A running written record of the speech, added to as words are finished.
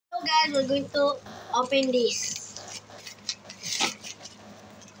guys, we're going to open this.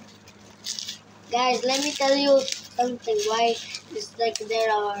 Guys, let me tell you something. Why it's like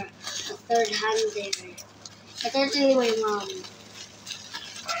there are a third hand there. I can tell you my mom.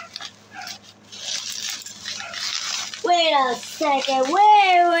 Wait a second.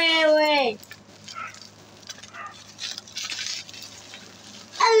 Wait.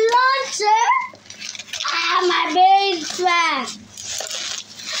 A launcher? Ah, my big flag.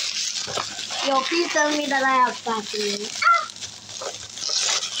 Yo, please tell me that I have passing.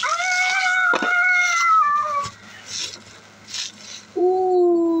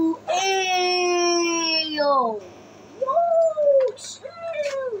 Ooh, hey, yo.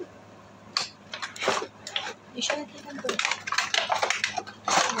 You should have given them.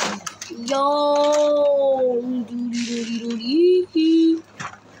 Yo.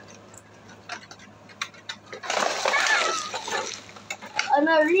 An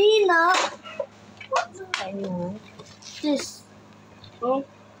arena. Tiny one. This. Oh.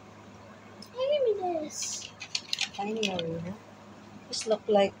 Give me this. Tiny arena. This look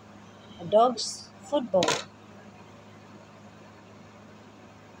like a dog's football.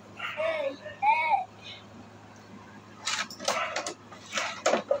 Hey.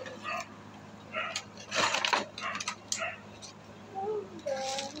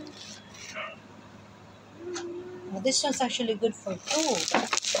 Well, this one's actually good for two.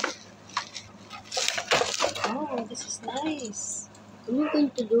 Oh, this is nice. I'm not going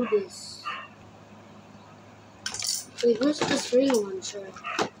to do this. Wait, where's the string launcher?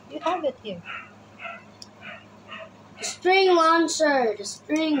 You have it here. The string launcher. The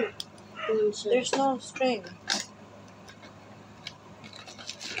string launcher. There's no string.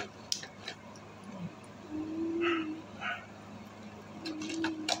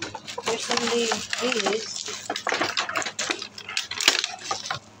 There's only these.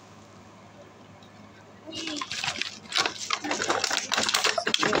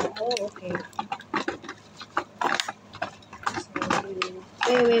 Oh, okay.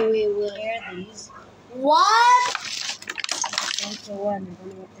 So Wait. pair these. What? One for one. I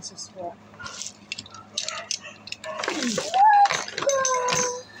don't know what this is for.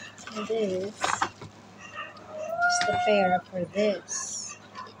 And this is the pair for this.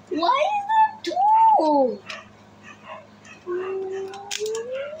 Why is there two? Oh.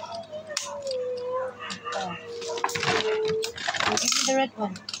 I'll give me the red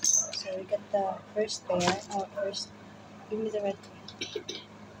one. So we got the first pair. Oh, first. Give me the red one.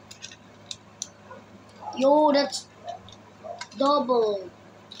 Yo, that's double.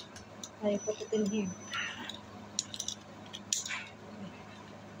 I put it in here.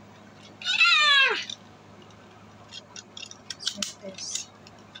 It's like this.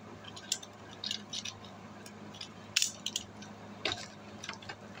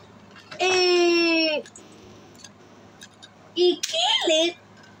 I-kill it.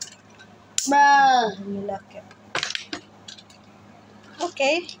 Bruh. And you lock it.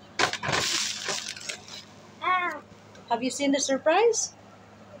 Okay. Have you seen the surprise?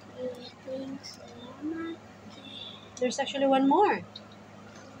 There's actually one more.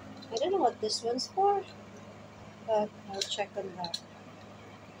 I don't know what this one's for, but I'll check on that.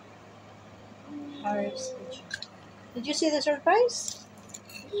 Ours. Did you see the surprise?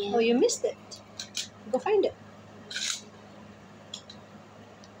 Yeah. Oh, you missed it. Go find it.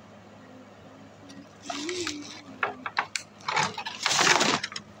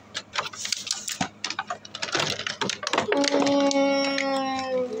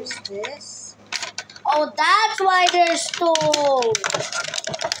 Here's this. Oh, that's why there's two.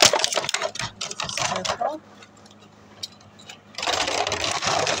 This is purple.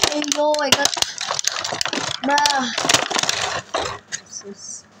 Hey, yo, I got. Bruh. This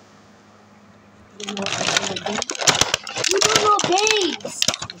is. I don't know what it's gonna be. You don't know babes.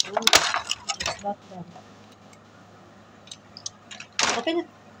 I don't. Just lock them. Open it.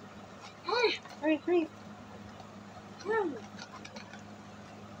 Hurry.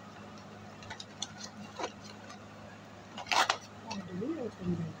 Oh, do we open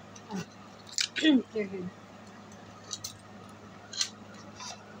them? Oh. They're good.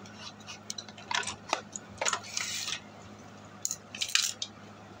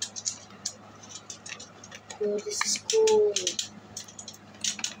 Yo, this is cool.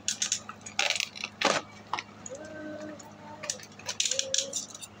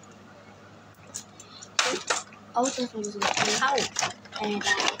 Oh, this one's good. Ow! And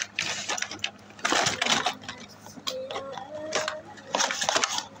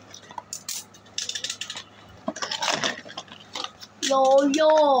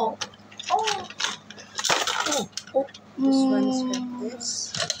yo. Oh, this one's got this.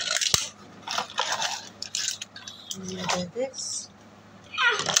 And then do this.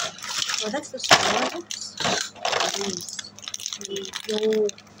 Oh, that's the small. Oops. Yo,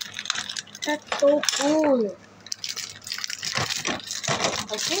 that's so cool.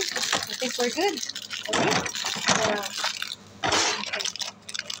 Okay, I think we're good. Okay? Yeah.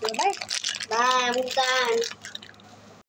 Okay. Bye. Bye, I'm done.